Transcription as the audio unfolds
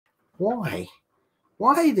why?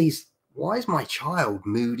 Why is my child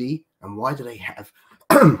moody, and why do they have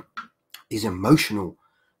these emotional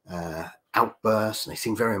outbursts? And they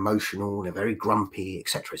seem very emotional, they're very grumpy,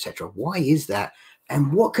 etc., etc. Why is that?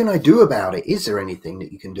 And what can I do about it? Is there anything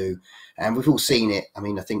that you can do? And we've all seen it. I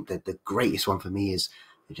mean, I think that the greatest one for me is,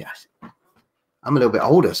 I'm a little bit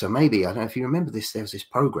older, so maybe, I don't know if you remember this, there was this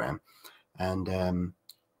program, and I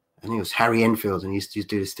think it was Harry Enfield, and he used to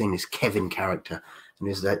do this thing, this Kevin character, and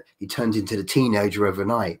it's that he turns into the teenager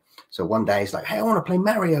overnight. So one day he's like, hey, I want to play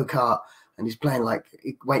Mario Kart, and he's playing, like,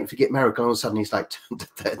 waiting to get Mario Kart, and all of a sudden he's like turned to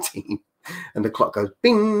 13, and the clock goes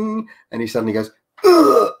bing, and he suddenly goes,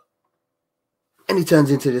 ugh! And he turns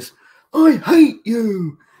into this, I hate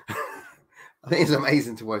you. I think it's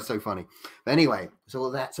amazing to watch, so funny. But anyway,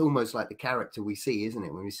 so that's almost like the character we see, isn't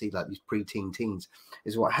it? When we see like these preteen teens,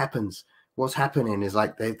 is what happens. What's happening is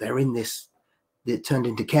like they're in this, it turned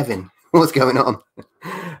into Kevin. What's going on?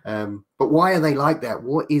 But why are they like that?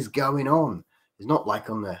 What is going on? It's not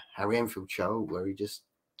like on the Harry Enfield show where he just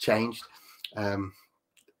changed.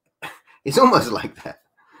 It's almost like that.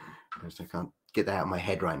 I can't get that out of my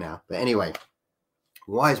head right now. But anyway,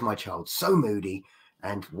 why is my child so moody?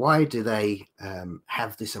 And why do they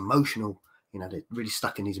have this emotional, they're really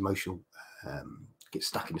stuck in these emotional, get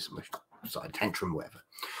stuck in this emotional side, tantrum, whatever.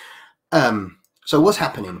 So what's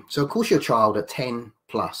happening? So of course your child at 10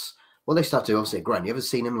 plus, what they start to do, obviously they're grown. You ever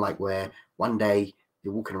seen them like where one day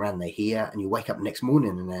you're walking around and they're here, and you wake up the next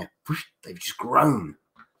morning and they've just grown.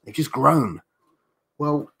 They've just grown.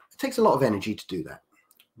 Well, it takes a lot of energy to do that.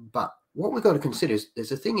 But what we've got to consider is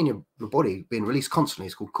there's a thing in your body being released constantly.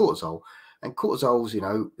 It's called cortisol. And cortisol's,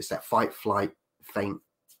 it's that fight, flight, faint,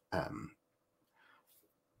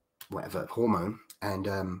 whatever hormone.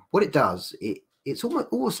 And what it does, it's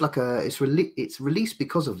almost like it's released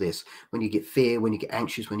because of this. When you get fear, when you get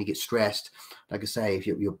anxious, when you get stressed, like I say, if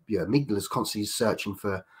your amygdala is constantly searching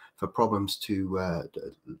for problems to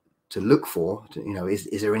look for,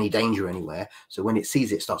 is there any danger anywhere? So when it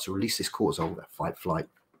sees it, it starts to release this cortisol, that fight, flight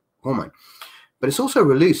hormone. But it's also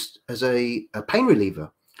released as a pain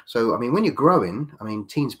reliever. So, I mean, when you're growing,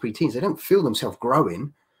 teens, preteens, they don't feel themselves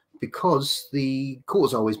growing because the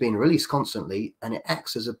cortisol is being released constantly, and it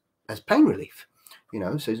acts as pain relief,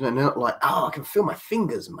 So it's not like, oh, I can feel my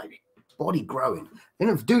fingers and my body growing. They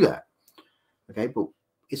don't do that, okay? But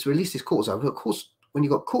it's released this cortisol. Of course, when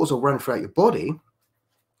you've got cortisol running throughout your body,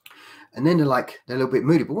 and then they're a little bit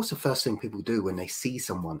moody. But what's the first thing people do when they see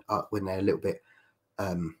someone, when they're a little bit,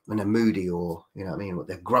 when they're moody, or,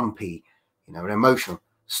 they're grumpy, they're emotional?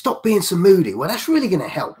 Stop being so moody. Well, that's really going to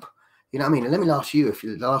help. And let me ask you, if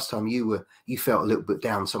the last time you felt a little bit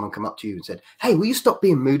down, someone come up to you and said, hey, will you stop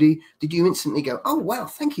being moody? Did you instantly go, oh, wow,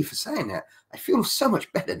 thank you for saying that. I feel so much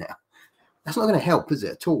better now. That's not going to help, is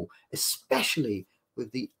it, at all? Especially with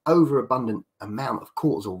the overabundant amount of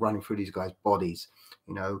cortisol running through these guys' bodies.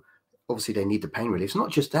 Obviously they need the pain relief. It's not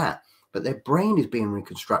just that, but their brain is being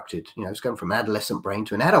reconstructed. It's going from adolescent brain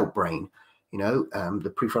to an adult brain.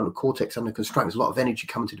 The prefrontal cortex under construction. There's a lot of energy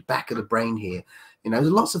coming to the back of the brain here.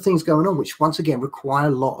 There's lots of things going on, which once again require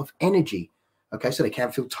a lot of energy. Okay, so they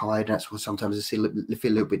can feel tired. That's what sometimes they feel a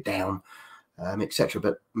little bit down, etc.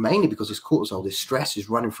 But mainly because this cortisol, this stress is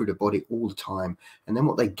running through the body all the time. And then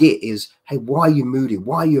what they get is, hey, why are you moody?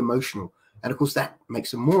 Why are you emotional? And of course, that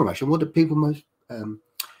makes them more emotional. What do people, most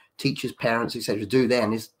teachers, parents, etc., do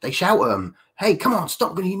then is they shout at them, hey, come on,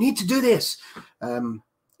 stop. You need to do this.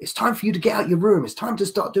 It's time for you to get out your room. It's time to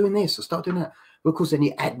start doing this or start doing that. Well, of course, then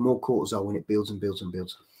you add more cortisol when it builds and builds and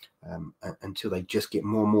builds until they just get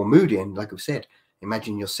more and more moody. And like I've said,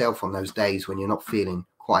 imagine yourself on those days when you're not feeling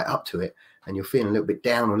quite up to it and you're feeling a little bit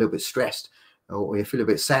down or a little bit stressed, or you feel a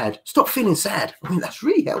bit sad. Stop feeling sad. That's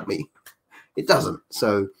really helped me. It doesn't.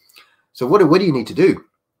 So what do you need to do?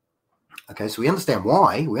 Okay, so we understand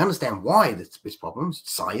why. We understand why this problem's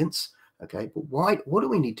science. Okay, but why? What do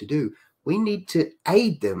we need to do? We need to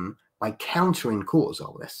aid them by countering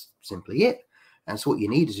cortisol. That's simply it. And so what you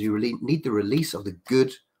need is you really need the release of the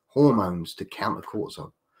good hormones to counter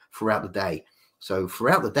cortisol throughout the day. So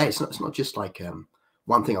throughout the day, it's not just like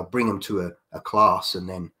one thing. I'll bring them to a class and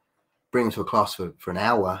then bring them to a class for an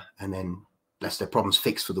hour and then that's their problems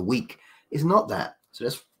fixed for the week. It's not that. So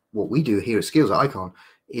that's what we do here at Skills at Icon,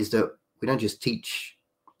 is that we don't just teach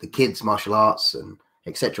the kids martial arts and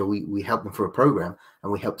etc. We help them through a program,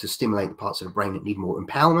 and we help to stimulate the parts of the brain that need more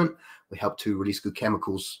empowerment. We help to release good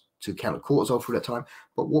chemicals to counter cortisol through that time.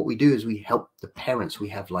 But what we do is we help the parents. We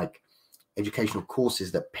have like educational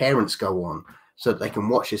courses that parents go on so that they can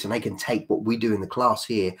watch this and they can take what we do in the class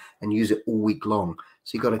here and use it all week long.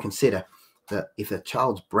 So you've got to consider that if a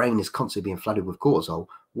child's brain is constantly being flooded with cortisol,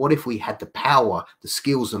 What if we had the power, the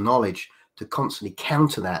skills, the knowledge to constantly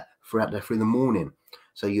counter that through the morning?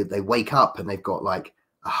 So they wake up and they've got like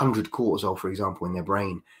 100 cortisol, for example, in their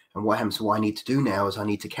brain. And what happens? What I need to do now is I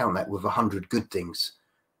need to count that with 100 good things.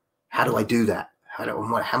 How do I do that? How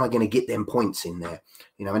am I going to get them points in there?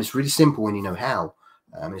 You know, and it's really simple when you know how.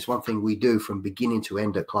 It's one thing we do from beginning to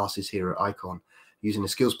end at classes here at Icon using the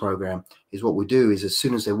skills program. Is what we do is as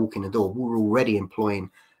soon as they walk in the door, we're already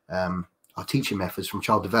employing our teaching methods from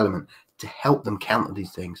child development to help them counter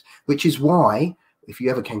these things, which is why if you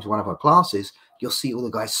ever came to one of our classes, you'll see all the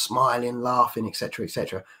guys smiling, laughing, etc.,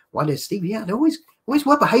 etc. Why they're Steve? Yeah, they're always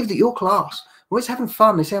well behaved at your class, always having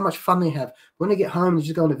fun. They say how much fun they have. When they get home, they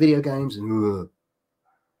just go on the video games and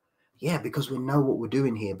yeah, because we know what we're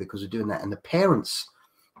doing here, because we're doing that. And the parents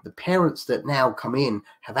that now come in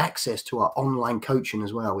have access to our online coaching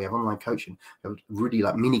as well. We have online coaching, really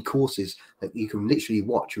like mini courses that you can literally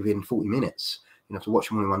watch within 40 minutes. You have to watch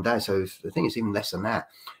them all in one day. So I think it's even less than that.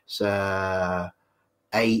 It's about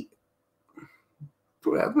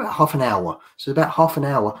half an hour. So about half an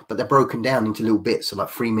hour, but they're broken down into little bits. So like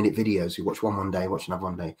 3-minute videos. You watch one day, watch another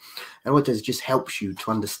one day. And what it does just helps you to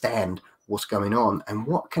understand what's going on and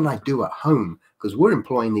what can I do at home, because we're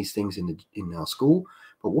employing these things in our school.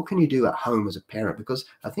 But what can you do at home as a parent? Because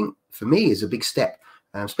I think for me is a big step,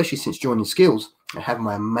 especially since joining skills and having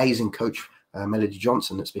my amazing coach, Melody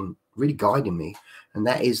Johnson, that's been really guiding me. And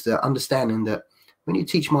that is the understanding that when you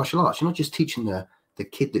teach martial arts, you're not just teaching the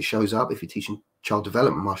kid that shows up. If you're teaching child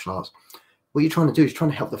development martial arts, what you're trying to do is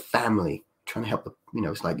trying to help the family, trying to help the, you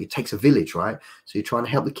know, it's like it takes a village, right? So you're trying to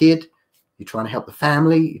help the kid, you're trying to help the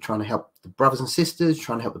family, you're trying to help the brothers and sisters, you're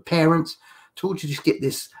trying to help the parents, to just get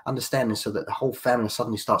this understanding so that the whole family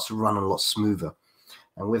suddenly starts to run a lot smoother.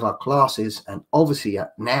 And with our classes, and obviously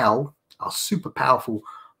now our super powerful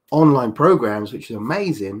online programs, which is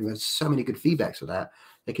amazing, we have so many good feedbacks for that.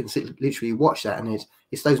 They can literally watch that, and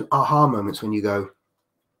it's those aha moments when you go,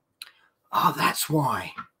 oh, that's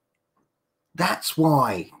why.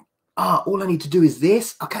 All I need to do is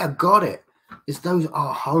this. Okay, I got it. It's those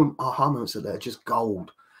aha moments that are just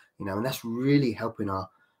gold, you know, and that's really helping our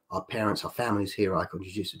parents, our families here at Icon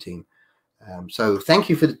Jiu-Jitsu team. So thank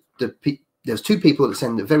you for there's 2 people that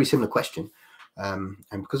send a very similar question. And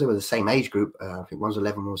because they were the same age group, I think one was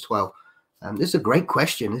 11, one was 12. This is a great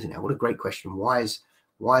question, isn't it? What a great question. Why is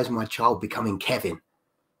my child becoming Kevin?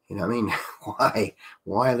 You know what I mean?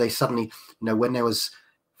 Why are they suddenly, you know, when there was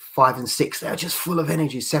 5 and 6, they were just full of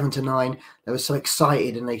energy. 7 to 9, they were so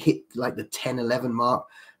excited, and they hit like the 10, 11 mark,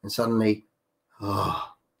 and suddenly, oh,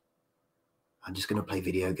 I'm just going to play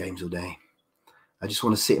video games all day. I just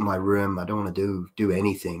want to sit in my room. I don't want to do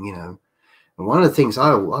anything, you know. And one of the things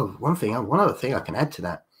one other thing I can add to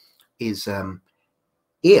that is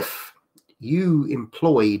if you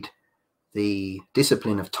employed the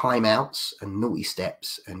discipline of timeouts and naughty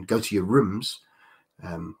steps and go to your rooms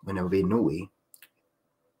when they were being naughty,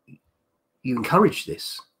 you encourage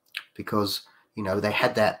this, because, you know, they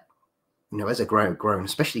had that, you know, as they're grown,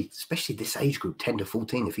 especially this age group, 10 to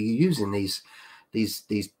 14, if you're using these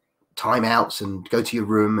timeouts and go to your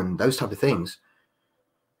room and those type of things,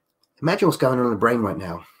 imagine what's going on in the brain right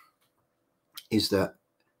now is that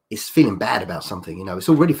it's feeling bad about something. You know, it's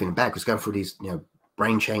already feeling bad because it's going through these, you know,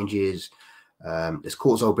 brain changes. There's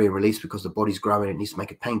cortisol being released because the body's growing. It needs to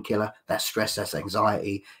make a painkiller. That's stress, that's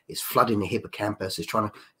anxiety. It's flooding the hippocampus.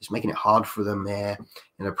 It's making it hard for them there.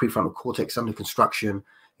 You know, prefrontal cortex under construction.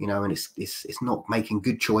 You know, and it's not making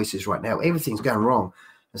good choices right now. Everything's going wrong,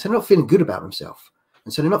 and so they're not feeling good about themselves.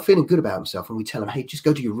 And we tell them, hey, just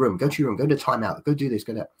go to your room, go to timeout, go do this,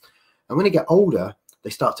 go that. And when they get older, they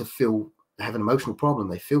start to feel they have an emotional problem.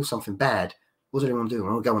 They feel something bad. What do they want to do? They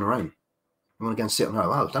want to go on their own. They want to go and sit on their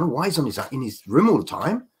own. I don't know why he's in his room all the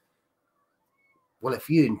time. Well, if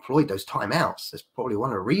you employed those timeouts, that's probably one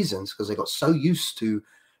of the reasons, because they got so used to,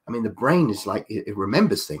 I mean, the brain is like, it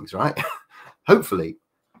remembers things, right? Hopefully.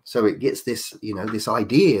 So it gets this, you know, this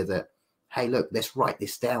idea that, hey, look, let's write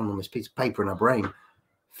this down on this piece of paper in our brain.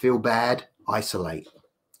 Feel bad, isolate.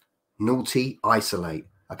 Naughty, isolate.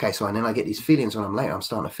 Okay, so and then I get these feelings when I'm later. I'm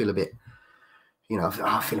starting to feel a bit, you know,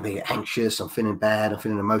 I feel a bit anxious. I'm feeling bad. I'm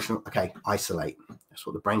feeling emotional. Okay, isolate. That's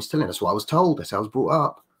what the brain's telling us. That's what I was told. That's how I was brought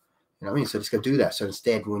up. You know what I mean? So let's go do that. So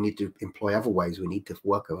instead, we need to employ other ways. We need to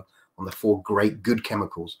work on the 4 great good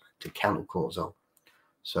chemicals to counter cortisol.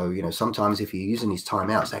 So, you know, sometimes if you're using these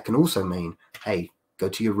timeouts, that can also mean, hey, go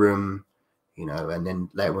to your room, you know, and then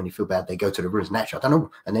later when you feel bad, they go to the room. It's natural. I don't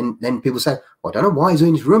know. And then people say, well, I don't know why he's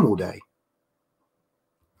in his room all day.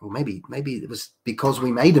 Well, maybe it was because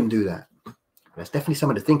we made them do that. That's definitely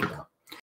something to think about.